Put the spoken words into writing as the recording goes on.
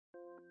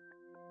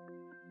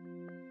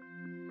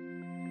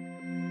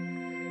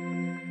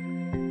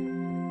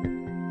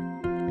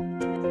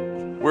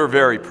We're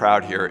very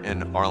proud here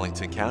in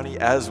Arlington County,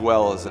 as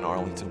well as in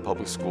Arlington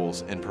Public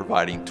Schools, in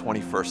providing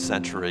 21st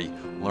century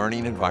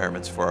learning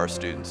environments for our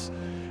students.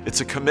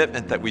 It's a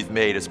commitment that we've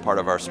made as part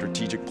of our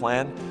strategic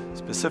plan,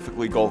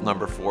 specifically goal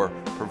number 4,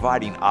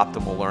 providing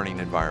optimal learning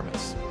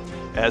environments.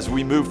 As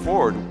we move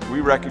forward, we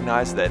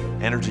recognize that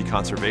energy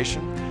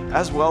conservation,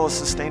 as well as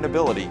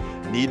sustainability,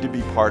 need to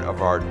be part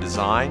of our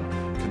design,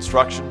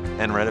 construction,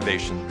 and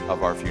renovation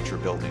of our future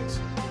buildings.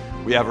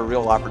 We have a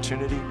real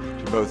opportunity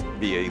to both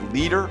be a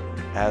leader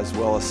as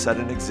well as set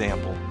an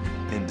example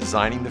in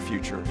designing the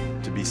future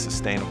to be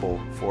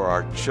sustainable for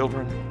our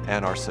children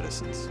and our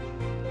citizens.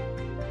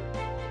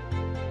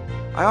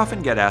 I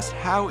often get asked,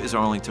 how is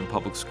Arlington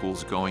Public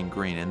Schools going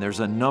green? And there's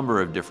a number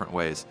of different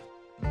ways.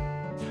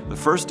 The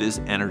first is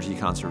energy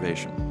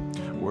conservation.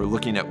 We're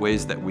looking at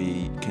ways that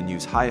we can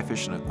use high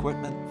efficient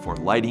equipment for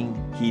lighting,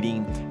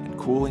 heating, and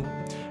cooling,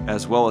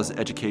 as well as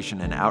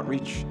education and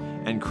outreach,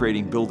 and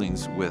creating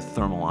buildings with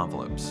thermal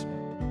envelopes.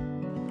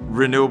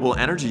 Renewable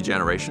energy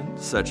generation,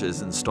 such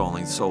as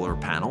installing solar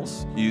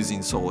panels,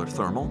 using solar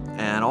thermal,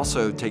 and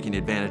also taking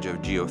advantage of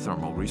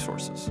geothermal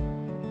resources.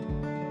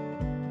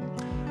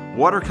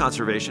 Water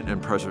conservation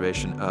and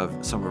preservation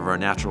of some of our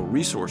natural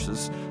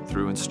resources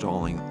through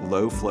installing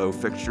low-flow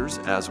fixtures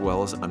as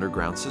well as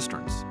underground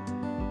cisterns.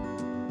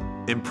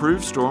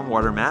 Improve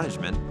stormwater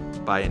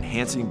management by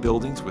enhancing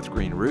buildings with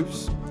green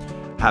roofs,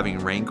 having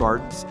rain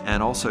gardens,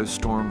 and also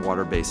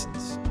stormwater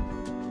basins.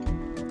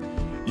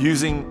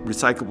 Using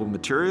recyclable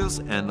materials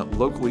and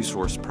locally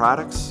sourced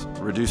products,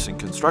 reducing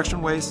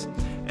construction waste,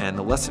 and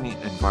lessening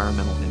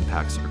environmental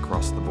impacts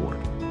across the board.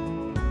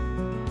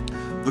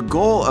 The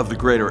goal of the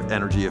greater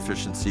energy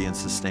efficiency and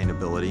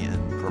sustainability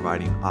and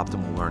providing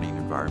optimal learning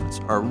environments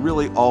are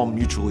really all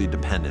mutually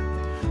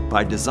dependent.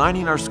 By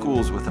designing our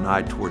schools with an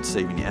eye towards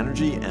saving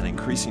energy and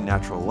increasing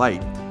natural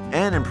light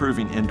and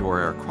improving indoor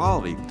air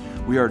quality,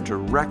 we are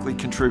directly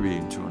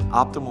contributing to an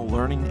optimal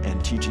learning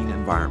and teaching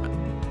environment.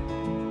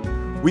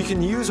 We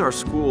can use our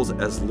schools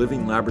as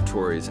living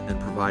laboratories and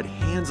provide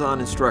hands-on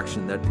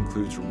instruction that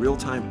includes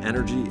real-time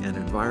energy and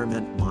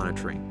environment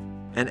monitoring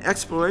and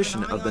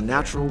exploration of the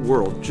natural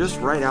world just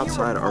right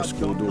outside our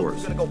school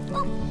doors. You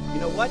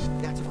know what?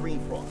 That's a green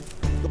frog.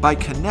 By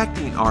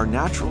connecting our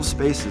natural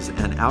spaces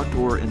and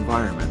outdoor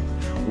environment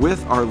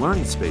with our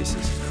learning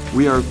spaces,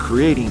 we are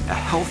creating a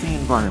healthy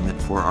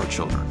environment for our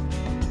children.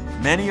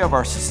 Many of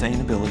our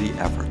sustainability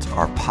efforts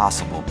are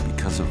possible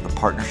because of the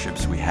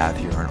partnerships we have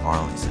here in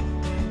Arlington.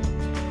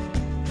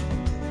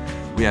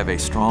 We have a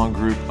strong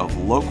group of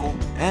local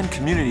and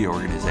community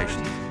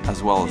organizations,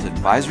 as well as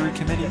advisory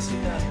committees,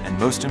 and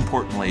most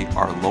importantly,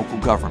 our local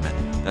government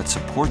that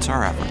supports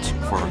our efforts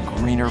for a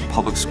greener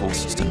public school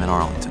system in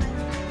Arlington.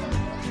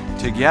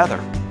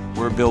 Together,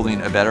 we're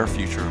building a better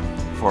future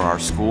for our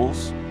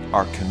schools,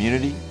 our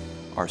community,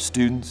 our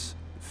students,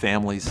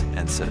 families,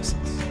 and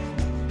citizens.